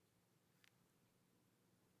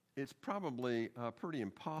It's probably pretty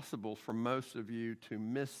impossible for most of you to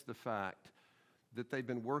miss the fact that they've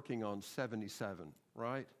been working on 77,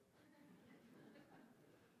 right?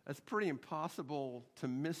 It's pretty impossible to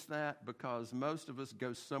miss that because most of us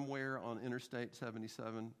go somewhere on Interstate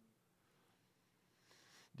 77.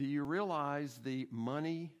 Do you realize the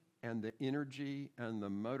money and the energy and the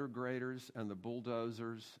motor graders and the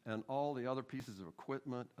bulldozers and all the other pieces of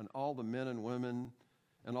equipment and all the men and women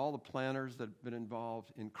and all the planners that have been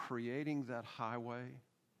involved in creating that highway?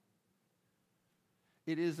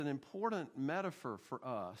 It is an important metaphor for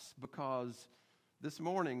us because this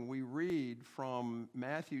morning we read from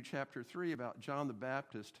Matthew chapter 3 about John the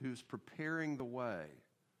Baptist who's preparing the way.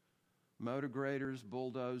 Motor graders,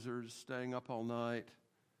 bulldozers, staying up all night,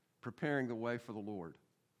 preparing the way for the Lord.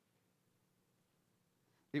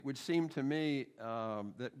 It would seem to me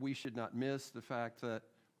that we should not miss the fact that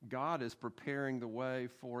God is preparing the way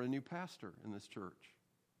for a new pastor in this church.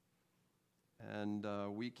 And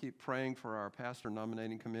we keep praying for our pastor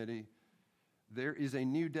nominating committee. There is a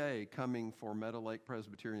new day coming for Meadow Lake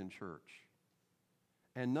Presbyterian Church.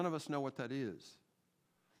 And none of us know what that is.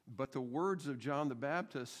 But the words of John the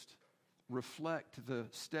Baptist reflect the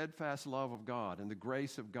steadfast love of God and the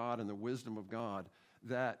grace of God and the wisdom of God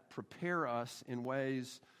that prepare us in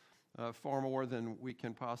ways far more than we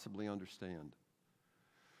can possibly understand.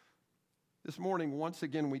 This morning, once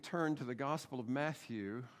again, we turn to the Gospel of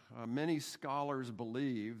Matthew. Many scholars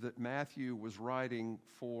believe that Matthew was writing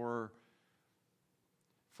for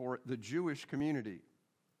the Jewish community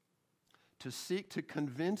to seek to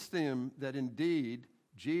convince them that indeed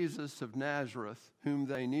Jesus of Nazareth, whom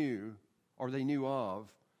they knew or they knew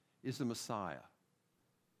of, is the Messiah.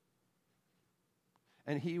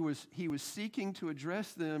 And he was seeking to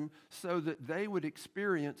address them so that they would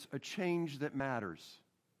experience a change that matters.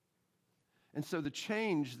 And so the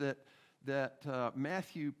change that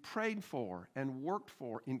Matthew prayed for and worked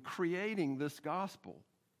for in creating this gospel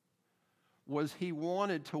was he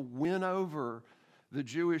wanted to win over the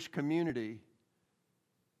Jewish community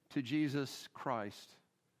to Jesus Christ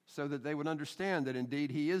so that they would understand that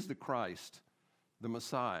indeed he is the Christ, the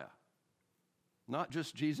Messiah. Not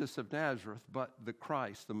just Jesus of Nazareth, but the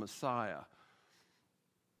Christ, the Messiah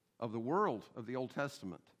of the world of the Old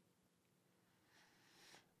Testament.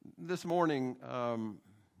 This morning,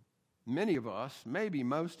 many of us, maybe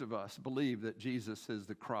most of us, believe that Jesus is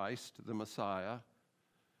the Christ, the Messiah.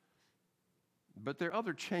 But there are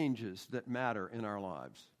other changes that matter in our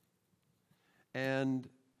lives. And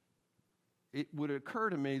it would occur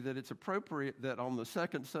to me that it's appropriate that on the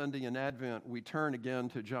second Sunday in Advent, we turn again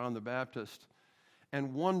to John the Baptist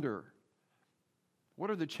and wonder, what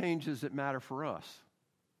are the changes that matter for us?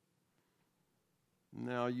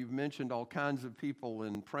 Now, you've mentioned all kinds of people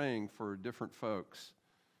in praying for different folks.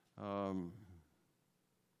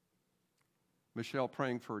 Michelle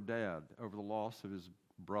praying for her dad over the loss of his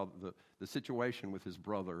brother, the situation with his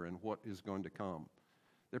brother and what is going to come.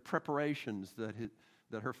 There are preparations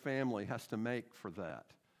that her family has to make for that,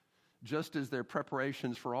 just as there are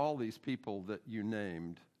preparations for all these people that you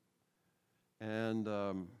named. And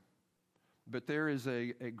but there is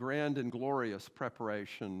a grand and glorious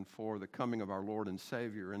preparation for the coming of our Lord and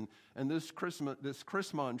Savior. And this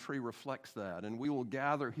Chrismon tree reflects that. And we will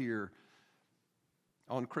gather here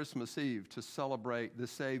on Christmas Eve to celebrate the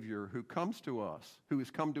Savior who comes to us, who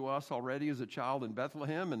has come to us already as a child in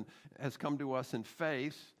Bethlehem and has come to us in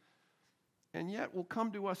faith, and yet will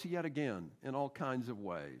come to us yet again in all kinds of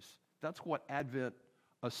ways. That's what Advent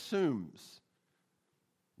assumes,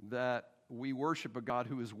 that we worship a God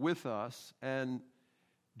who is with us, and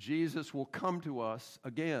Jesus will come to us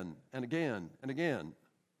again and again and again.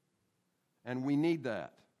 And we need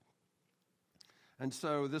that. And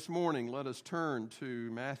so this morning, let us turn to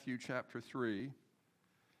Matthew chapter 3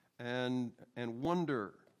 and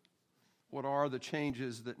wonder what are the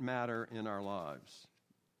changes that matter in our lives.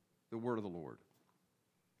 The word of the Lord.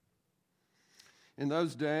 In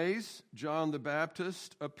those days, John the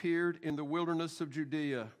Baptist appeared in the wilderness of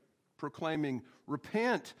Judea, proclaiming,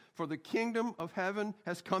 "Repent, for the kingdom of heaven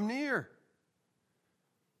has come near."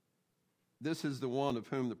 This is the one of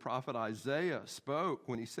whom the prophet Isaiah spoke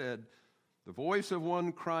when he said, "The voice of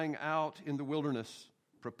one crying out in the wilderness,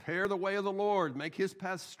 prepare the way of the Lord, make his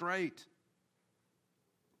path straight."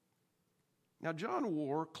 Now John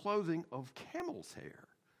wore clothing of camel's hair,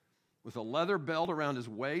 with a leather belt around his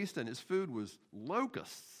waist, and his food was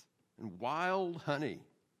locusts and wild honey.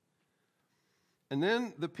 And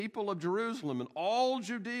then the people of Jerusalem and all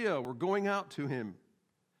Judea were going out to him,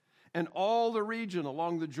 and all the region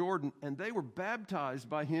along the Jordan, and they were baptized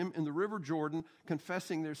by him in the river Jordan,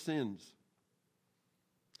 confessing their sins.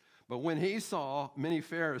 But when he saw many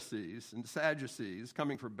Pharisees and Sadducees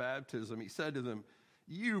coming for baptism, he said to them,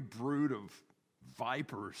 "You brood of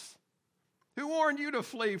vipers, who warned you to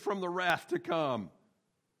flee from the wrath to come?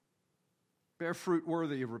 Bear fruit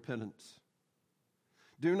worthy of repentance.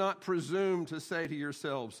 Do not presume to say to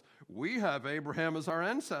yourselves, 'We have Abraham as our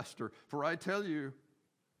ancestor,' for I tell you,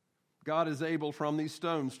 God is able from these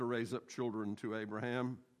stones to raise up children to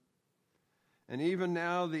Abraham. And even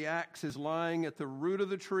now the axe is lying at the root of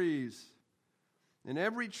the trees. And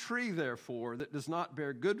every tree, therefore, that does not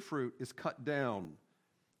bear good fruit is cut down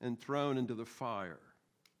and thrown into the fire."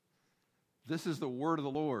 This is the word of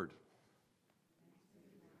the Lord.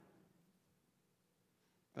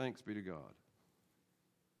 Thanks be to God.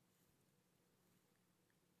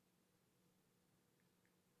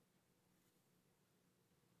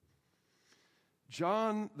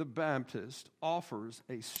 John the Baptist offers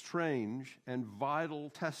a strange and vital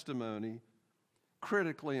testimony,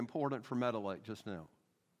 critically important for Meadow Lake just now.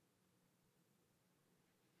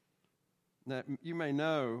 Now, you may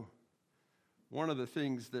know one of the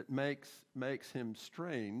things that makes him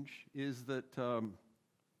strange is that to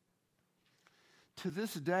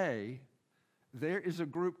this day, there is a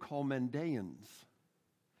group called Mandaeans.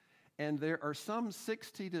 And there are some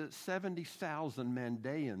 60 to 70,000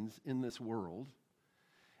 Mandaeans in this world.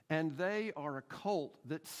 And they are a cult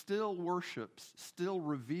that still worships, still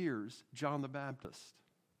reveres John the Baptist.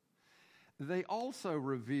 They also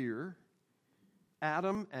revere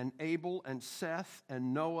Adam and Abel and Seth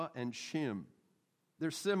and Noah and Shem.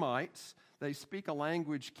 They're Semites. They speak a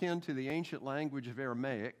language kin to the ancient language of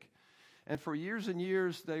Aramaic. And for years and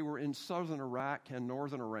years, they were in southern Iraq and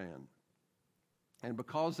northern Iran. And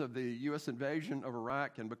because of the U.S. invasion of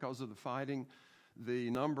Iraq and because of the fighting, the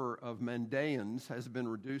number of Mandaeans has been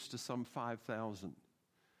reduced to some 5,000.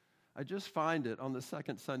 I just find it on the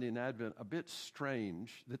second Sunday in Advent a bit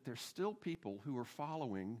strange that there's still people who are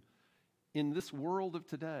following, in this world of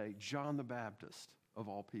today, John the Baptist, of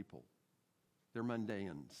all people. They're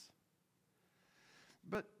Mandaeans.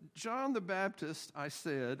 But John the Baptist, I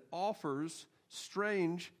said, offers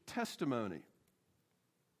strange testimony.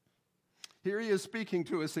 Here he is speaking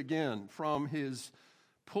to us again from his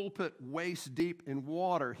pulpit waist deep in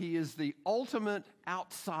water. He is the ultimate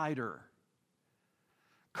outsider,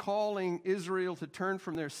 calling Israel to turn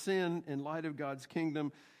from their sin in light of God's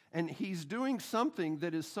kingdom. And he's doing something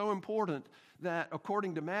that is so important that,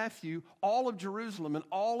 according to Matthew, all of Jerusalem and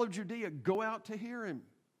all of Judea go out to hear him.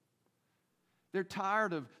 They're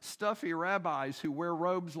tired of stuffy rabbis who wear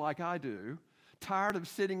robes like I do, tired of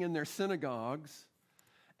sitting in their synagogues.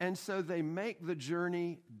 And so they make the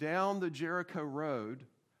journey down the Jericho road,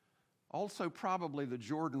 also probably the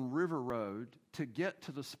Jordan River road, to get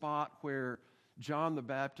to the spot where John the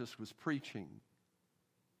Baptist was preaching.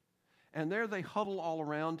 And there they huddle all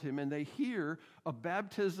around him, and they hear a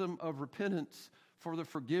baptism of repentance for the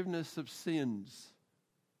forgiveness of sins.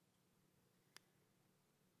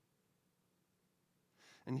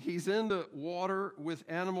 And he's in the water with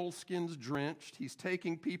animal skins drenched. He's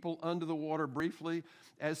taking people under the water briefly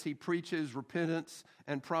as he preaches repentance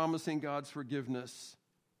and promising God's forgiveness.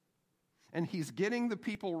 And he's getting the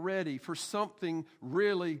people ready for something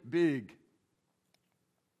really big.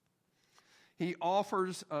 He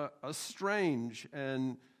offers a strange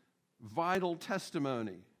and vital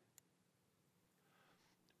testimony.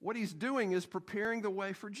 What he's doing is preparing the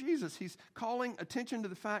way for Jesus. He's calling attention to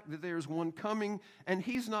the fact that there's one coming, and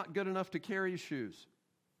he's not good enough to carry his shoes.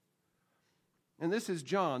 And this is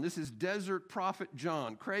John. This is desert prophet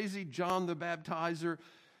John, crazy John the Baptizer,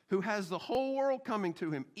 who has the whole world coming to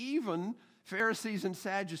him, even Pharisees and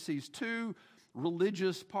Sadducees, two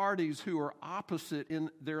religious parties who are opposite in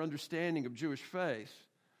their understanding of Jewish faith.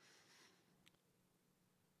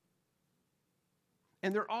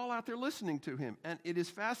 And they're all out there listening to him. And it is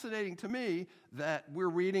fascinating to me that we're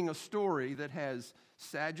reading a story that has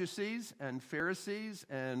Sadducees and Pharisees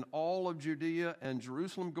and all of Judea and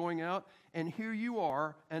Jerusalem going out. And here you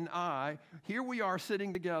are and I, here we are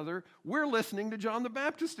sitting together. We're listening to John the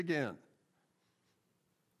Baptist again.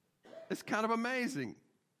 It's kind of amazing.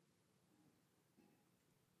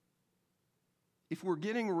 If we're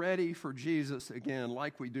getting ready for Jesus again,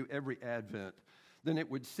 like we do every Advent, then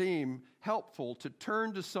it would seem helpful to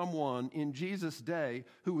turn to someone in Jesus' day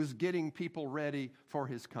who was getting people ready for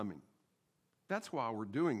his coming. That's why we're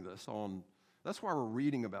doing this that's why we're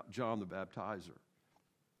reading about John the Baptizer.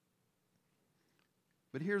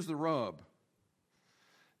 But here's the rub.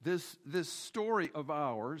 This story of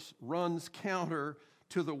ours runs counter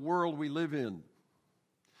to the world we live in.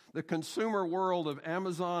 The consumer world of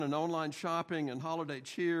Amazon and online shopping and holiday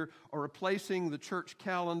cheer are replacing the church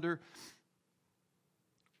calendar.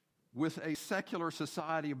 with a secular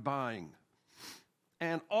society of buying.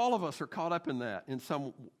 And all of us are caught up in that in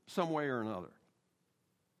some way or another.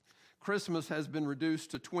 Christmas has been reduced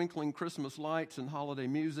to twinkling Christmas lights and holiday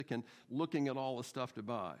music and looking at all the stuff to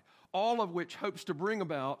buy, all of which hopes to bring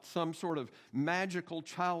about some sort of magical,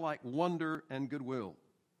 childlike wonder and goodwill.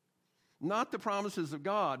 Not the promises of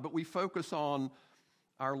God, but we focus on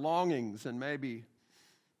our longings and maybe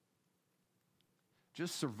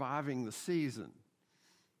just surviving the season.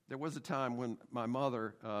 There was a time when my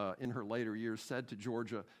mother, in her later years, said to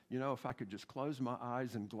Georgia, you know, if I could just close my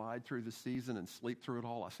eyes and glide through the season and sleep through it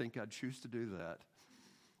all, I think I'd choose to do that.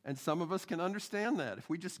 And some of us can understand that if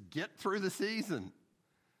we just get through the season.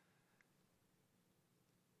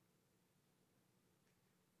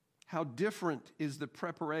 How different is the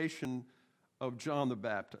preparation of John the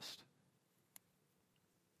Baptist?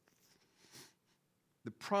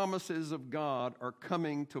 The promises of God are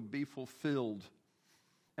coming to be fulfilled.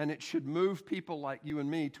 And it should move people like you and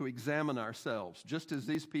me to examine ourselves, just as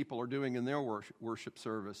these people are doing in their worship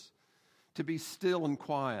service, to be still and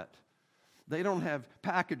quiet. They don't have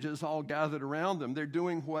packages all gathered around them. They're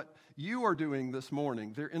doing what you are doing this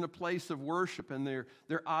morning. They're in a place of worship, and their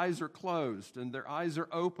eyes are closed, and their eyes are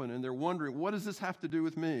open, and they're wondering, what does this have to do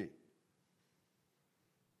with me?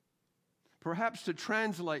 Perhaps to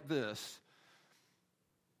translate this,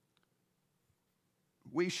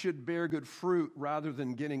 we should bear good fruit rather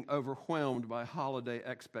than getting overwhelmed by holiday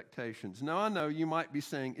expectations. Now, I know you might be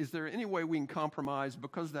saying, is there any way we can compromise?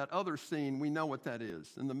 Because that other scene, we know what that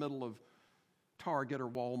is, in the middle of Target or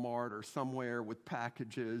Walmart or somewhere with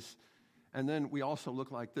packages. And then we also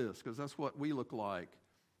look like this, because that's what we look like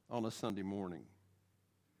on a Sunday morning.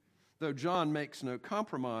 Though John makes no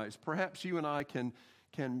compromise, perhaps you and I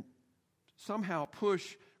can somehow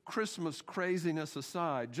push Christmas craziness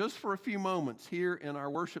aside just for a few moments here in our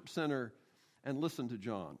worship center and listen to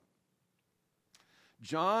John.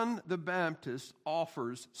 John the Baptist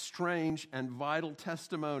offers strange and vital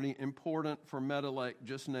testimony important for Meadow Lake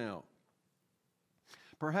just now.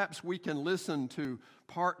 Perhaps we can listen to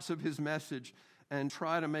parts of his message and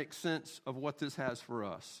try to make sense of what this has for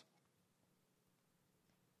us.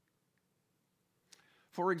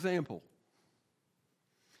 For example,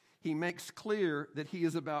 he makes clear that he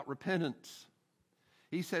is about repentance.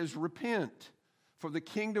 He says, repent, for the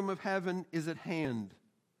kingdom of heaven is at hand.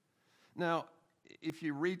 Now, if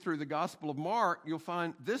you read through the Gospel of Mark, you'll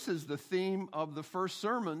find this is the theme of the first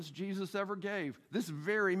sermons Jesus ever gave, this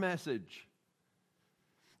very message.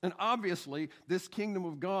 And obviously, this kingdom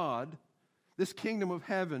of God, this kingdom of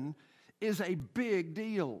heaven, is a big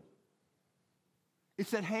deal.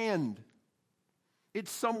 It's at hand.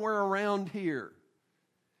 It's somewhere around here.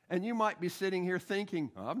 And you might be sitting here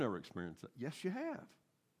thinking, oh, I've never experienced that. Yes, you have.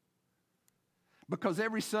 Because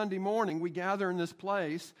every Sunday morning we gather in this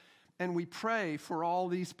place and we pray for all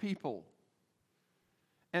these people.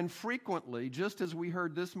 And frequently, just as we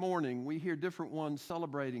heard this morning, we hear different ones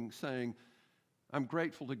celebrating, saying, I'm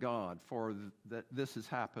grateful to God for that this has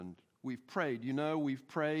happened. We've prayed. You know, we've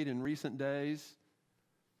prayed in recent days.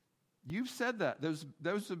 You've said that.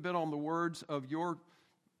 Those have been on the words of your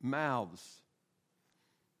mouths.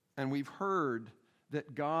 And we've heard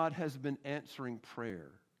that God has been answering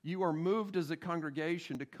prayer. You are moved as a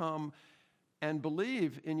congregation to come and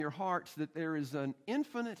believe in your hearts that there is an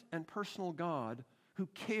infinite and personal God who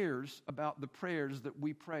cares about the prayers that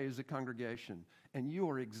we pray as a congregation. And you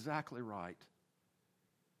are exactly right.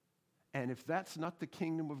 And if that's not the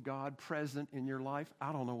kingdom of God present in your life,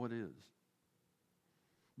 I don't know what is.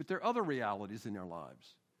 But there are other realities in our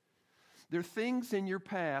lives. There are things in your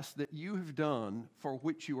past that you have done for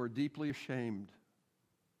which you are deeply ashamed.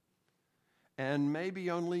 And maybe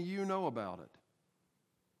only you know about it.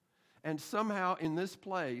 And somehow in this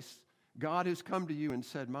place, God has come to you and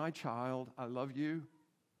said, my child, I love you.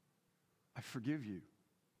 I forgive you.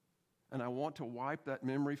 And I want to wipe that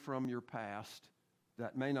memory from your past.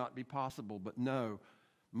 That may not be possible, but no,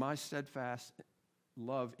 my steadfast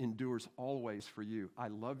love endures always for you. I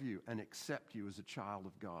love you and accept you as a child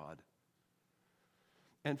of God.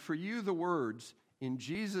 And for you, the words, in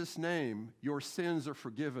Jesus' name, your sins are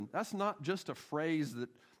forgiven. That's not just a phrase that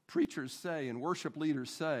preachers say and worship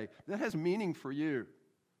leaders say. That has meaning for you.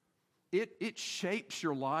 It shapes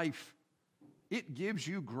your life. It gives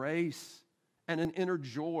you grace and an inner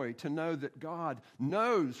joy to know that God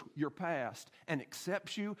knows your past and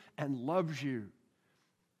accepts you and loves you.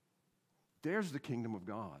 There's the kingdom of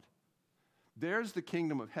God. There's the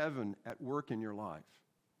kingdom of heaven at work in your life.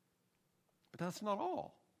 But that's not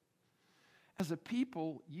all. As a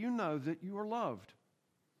people, you know that you are loved.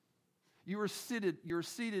 You're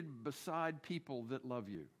seated beside people that love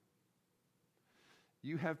you.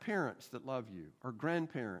 You have parents that love you, or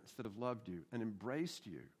grandparents that have loved you and embraced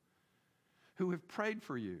you, who have prayed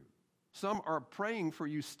for you. Some are praying for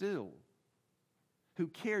you still, who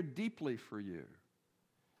care deeply for you.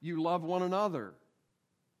 You love one another.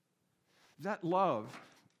 That love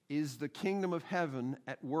is the kingdom of heaven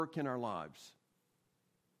at work in our lives.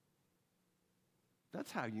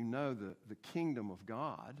 That's how you know the kingdom of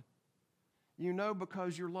God. You know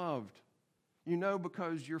because you're loved. You know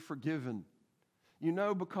because you're forgiven. You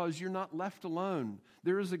know because you're not left alone.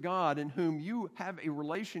 There is a God in whom you have a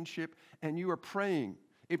relationship and you are praying.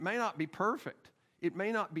 It may not be perfect. It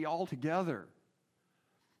may not be all together.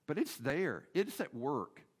 But it's there. It's at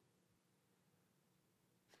work.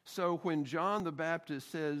 So when John the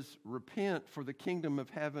Baptist says, repent for the kingdom of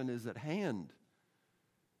heaven is at hand,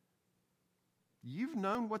 you've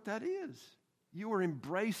known what that is. You are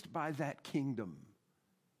embraced by that kingdom.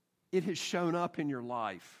 It has shown up in your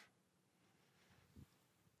life.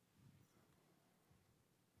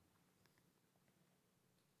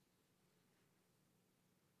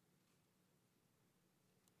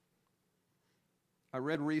 I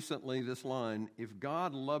read recently this line, if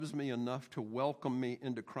God loves me enough to welcome me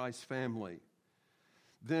into Christ's family,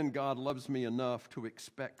 then God loves me enough to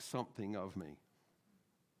expect something of me.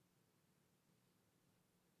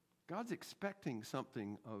 God's expecting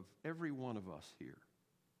something of every one of us here.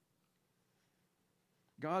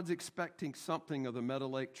 God's expecting something of the Meadow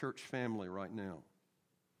Lake Church family right now.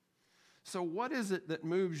 So what is it that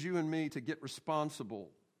moves you and me to get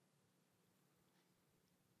responsible?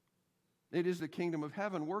 It is the kingdom of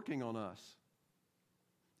heaven working on us.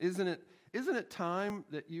 Isn't it time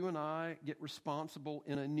that you and I get responsible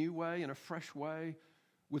in a new way, in a fresh way,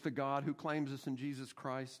 with a God who claims us in Jesus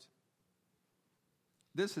Christ?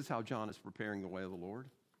 This is how John is preparing the way of the Lord.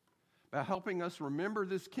 By helping us remember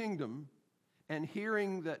this kingdom and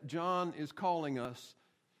hearing that John is calling us,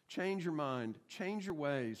 change your mind, change your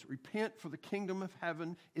ways, repent for the kingdom of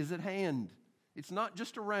heaven is at hand. It's not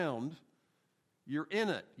just around. You're in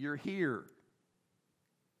it. You're here.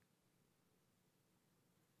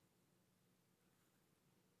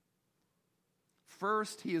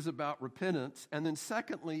 First, he is about repentance. And then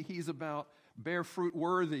secondly, he's about bear fruit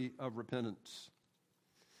worthy of repentance.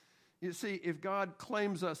 You see, if God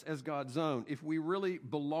claims us as God's own, if we really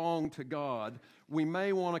belong to God, we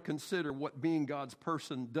may want to consider what being God's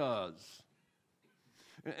person does.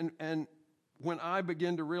 And when I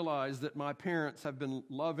begin to realize that my parents have been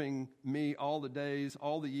loving me all the days,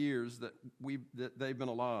 all the years that they've been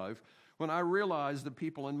alive, when I realize the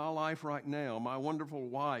people in my life right now, my wonderful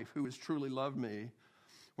wife who has truly loved me,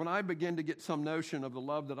 when I begin to get some notion of the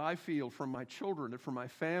love that I feel from my children and from my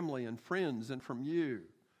family and friends and from you,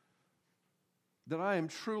 that I am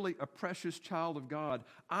truly a precious child of God,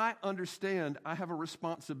 I understand I have a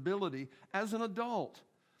responsibility as an adult,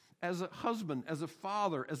 as a husband, as a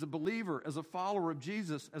father, as a believer, as a follower of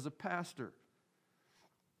Jesus, as a pastor.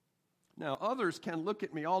 Now, others can look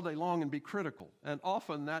at me all day long and be critical, and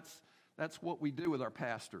often that's what we do with our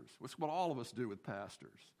pastors. It's what all of us do with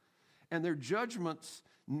pastors. And their judgments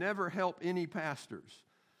never help any pastors.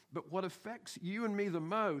 But what affects you and me the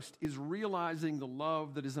most is realizing the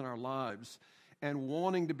love that is in our lives and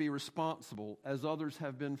wanting to be responsible as others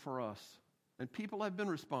have been for us. And people have been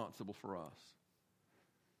responsible for us.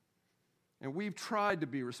 And we've tried to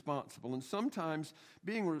be responsible. And sometimes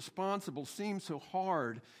being responsible seems so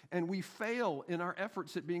hard. And we fail in our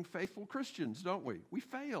efforts at being faithful Christians, don't we? We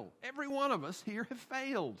fail. Every one of us here have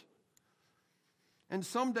failed. And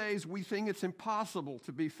some days we think it's impossible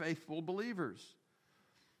to be faithful believers.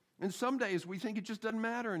 And some days we think it just doesn't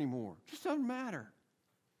matter anymore. It just doesn't matter.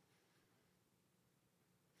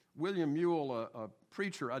 William Mule, a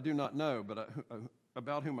preacher I do not know, but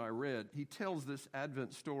about whom I read, he tells this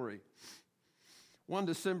Advent story. One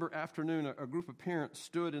December afternoon, a group of parents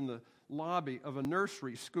stood in the lobby of a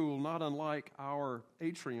nursery school not unlike our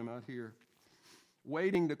atrium out here,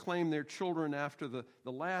 waiting to claim their children after the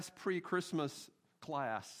last pre-Christmas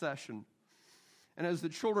class session. And as the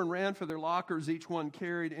children ran for their lockers, each one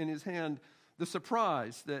carried in his hand the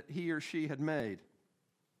surprise that he or she had made.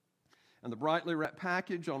 And the brightly wrapped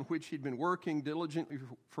package on which he'd been working diligently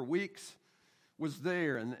for weeks was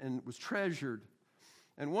there and was treasured.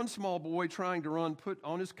 And one small boy trying to run put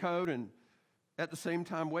on his coat and at the same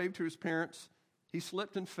time waved to his parents. He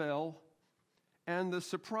slipped and fell, and the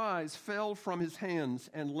surprise fell from his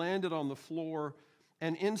hands and landed on the floor,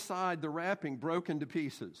 and inside the wrapping broke into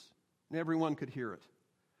pieces. And everyone could hear it.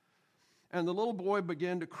 And the little boy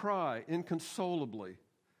began to cry inconsolably.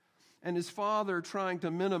 And his father, trying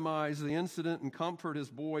to minimize the incident and comfort his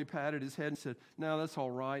boy, patted his head and said, "No, that's all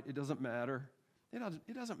right. It doesn't matter.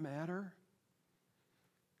 It doesn't matter."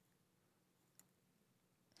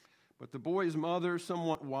 But the boy's mother,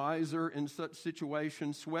 somewhat wiser in such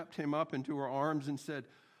situations, swept him up into her arms and said,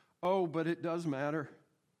 "Oh, but it does matter.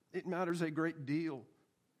 It matters a great deal."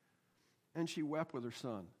 And she wept with her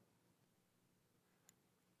son.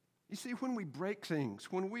 You see, when we break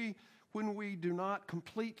things, when we do not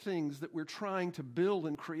complete things that we're trying to build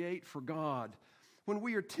and create for God, when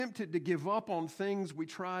we are tempted to give up on things we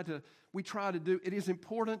try to do, it is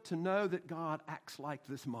important to know that God acts like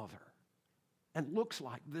this mother and looks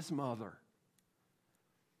like this mother.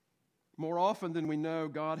 More often than we know,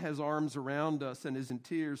 God has arms around us and is in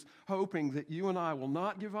tears, hoping that you and I will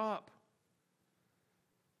not give up,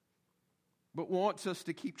 but wants us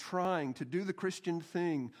to keep trying to do the Christian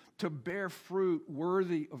thing, to bear fruit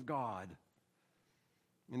worthy of God.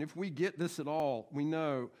 And if we get this at all, we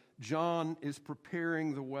know John is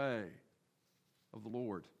preparing the way of the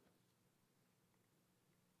Lord.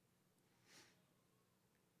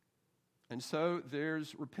 And so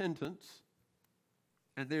there's repentance,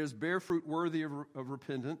 and there's bear fruit worthy of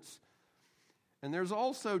repentance, and there's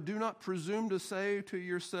also do not presume to say to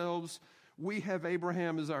yourselves, we have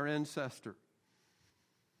Abraham as our ancestor.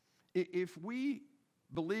 If we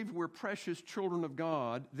believe we're precious children of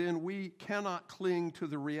God, then we cannot cling to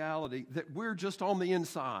the reality that we're just on the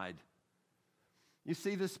inside. You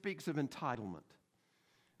see, this speaks of entitlement.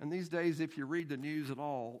 And these days, if you read the news at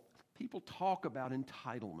all, people talk about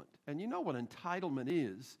entitlement. And you know what entitlement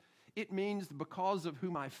is? It means because of who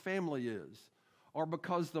my family is, or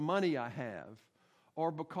because the money I have, or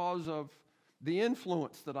because of the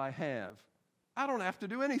influence that I have, I don't have to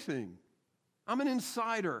do anything. I'm an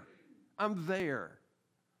insider. I'm there.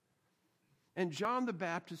 And John the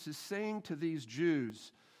Baptist is saying to these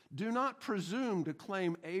Jews, do not presume to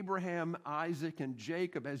claim Abraham, Isaac, and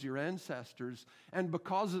Jacob as your ancestors, and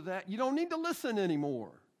because of that, you don't need to listen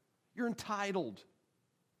anymore. You're entitled.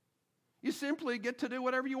 You simply get to do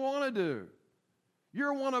whatever you want to do.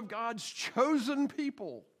 You're one of God's chosen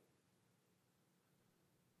people.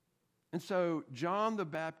 And so John the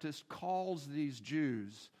Baptist calls these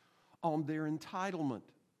Jews on their entitlement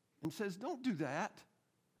and says, don't do that.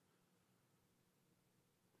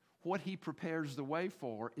 What he prepares the way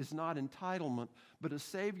for is not entitlement, but a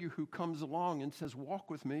Savior who comes along and says, walk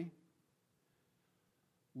with me.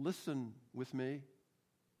 Listen with me.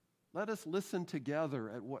 Let us listen together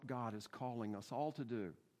at what God is calling us all to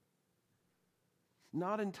do.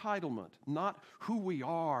 Not entitlement, not who we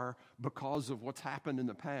are because of what's happened in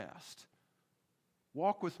the past.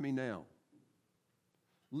 Walk with me now.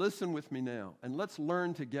 Listen with me now. And let's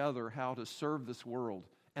learn together how to serve this world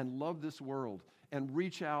and love this world and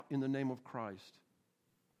reach out in the name of Christ.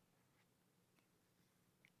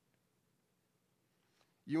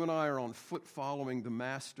 You and I are on foot following the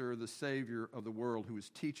Master, the Savior of the world, who is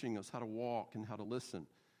teaching us how to walk and how to listen.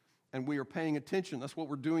 And we are paying attention. That's what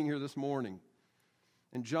we're doing here this morning.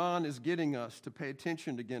 And John is getting us to pay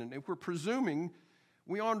attention again. And if we're presuming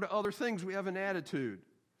we on to other things, we have an attitude.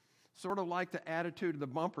 Sort of like the attitude of the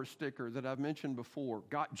bumper sticker that I've mentioned before.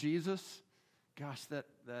 Got Jesus? Gosh, that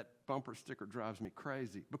bumper sticker drives me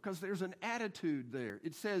crazy. Because there's an attitude there.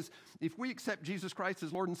 It says, if we accept Jesus Christ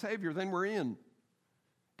as Lord and Savior, then we're in.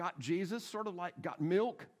 Got Jesus? Sort of like got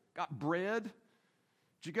milk? Got bread? Did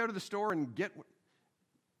you go to the store and get...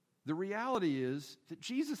 The reality is that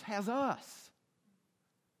Jesus has us.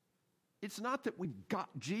 It's not that we've got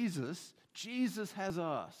Jesus. Jesus has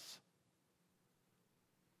us.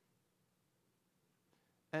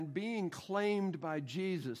 And being claimed by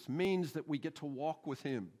Jesus means that we get to walk with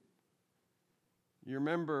him. You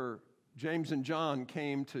remember James and John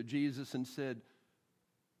came to Jesus and said,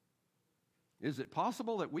 is it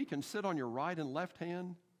possible that we can sit on your right and left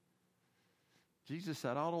hand? Jesus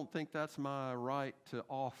said, I don't think that's my right to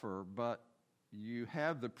offer, but you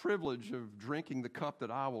have the privilege of drinking the cup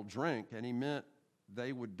that I will drink. And he meant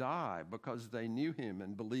they would die because they knew him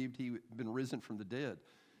and believed he had been risen from the dead.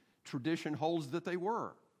 Tradition holds that they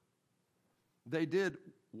were. They did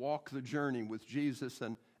walk the journey with Jesus,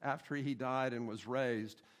 and after he died and was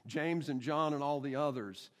raised, James and John and all the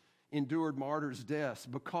others endured martyrs' deaths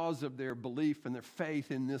because of their belief and their faith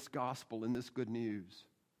in this gospel, in this good news.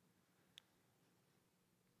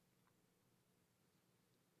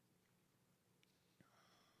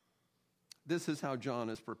 This is how John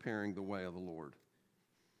is preparing the way of the Lord.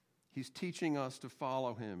 He's teaching us to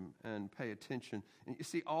follow him and pay attention. And you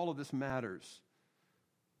see, all of this matters.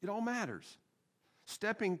 It all matters.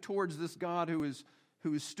 Stepping towards this God who is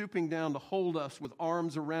stooping down to hold us with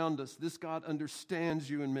arms around us. This God understands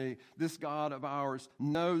you and me. This God of ours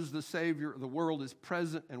knows the Savior of the world is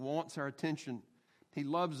present and wants our attention. He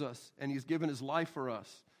loves us, and he's given his life for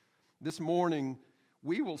us. This morning,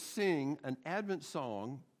 we will sing an Advent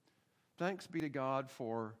song thanks be to God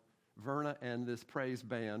for Verna and this praise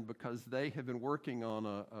band, because they have been working on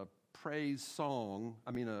a praise song,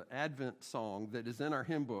 an Advent song that is in our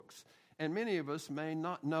hymn books, and many of us may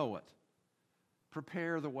not know it.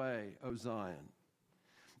 Prepare the way, O Zion.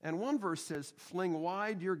 And one verse says, fling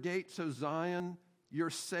wide your gates, O Zion,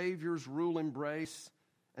 your Savior's rule embrace,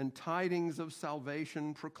 and tidings of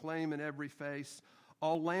salvation proclaim in every face.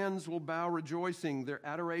 All lands will bow rejoicing, their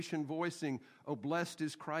adoration voicing, O blessed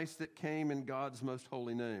is Christ that came in God's most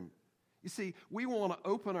holy name. You see, we want to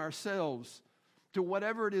open ourselves to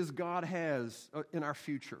whatever it is God has in our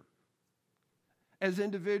future. As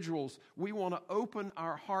individuals, we want to open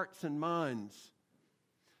our hearts and minds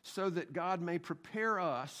so that God may prepare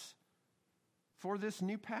us for this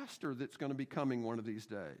new pastor that's going to be coming one of these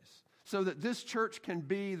days, so that this church can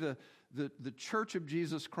be the church of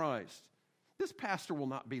Jesus Christ. This pastor will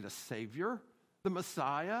not be the Savior, the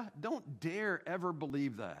Messiah. Don't dare ever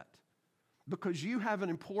believe that, because you have an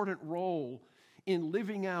important role in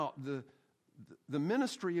living out the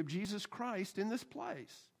ministry of Jesus Christ in this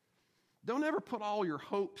place. Don't ever put all your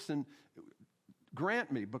hopes and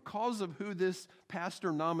grant me, because of who this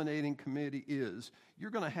pastor nominating committee is,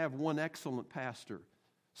 you're going to have one excellent pastor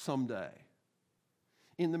someday.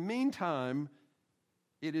 In the meantime,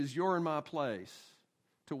 it is your and my place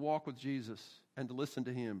to walk with Jesus and to listen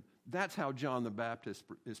to him. That's how John the Baptist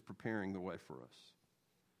is preparing the way for us.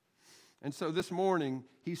 And so this morning,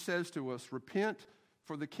 he says to us, repent,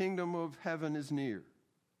 for the kingdom of heaven is near.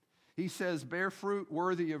 He says, bear fruit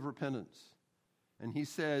worthy of repentance. And he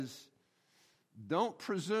says, don't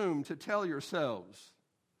presume to tell yourselves,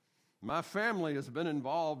 my family has been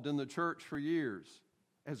involved in the church for years.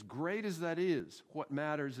 As great as that is, what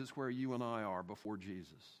matters is where you and I are before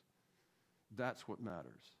Jesus. That's what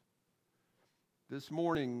matters. This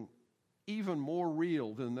morning, even more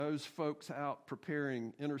real than those folks out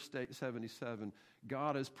preparing Interstate 77,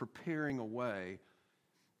 God is preparing a way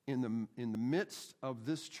in the midst of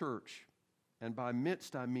this church. And by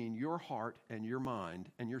midst, I mean your heart and your mind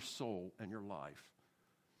and your soul and your life.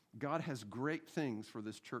 God has great things for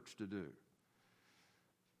this church to do.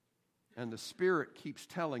 And the Spirit keeps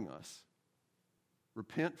telling us,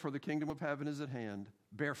 repent, for the kingdom of heaven is at hand.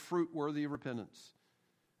 Bear fruit worthy of repentance.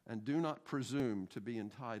 And do not presume to be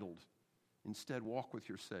entitled. Instead, walk with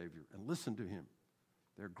your Savior and listen to him.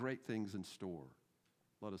 There are great things in store.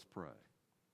 Let us pray.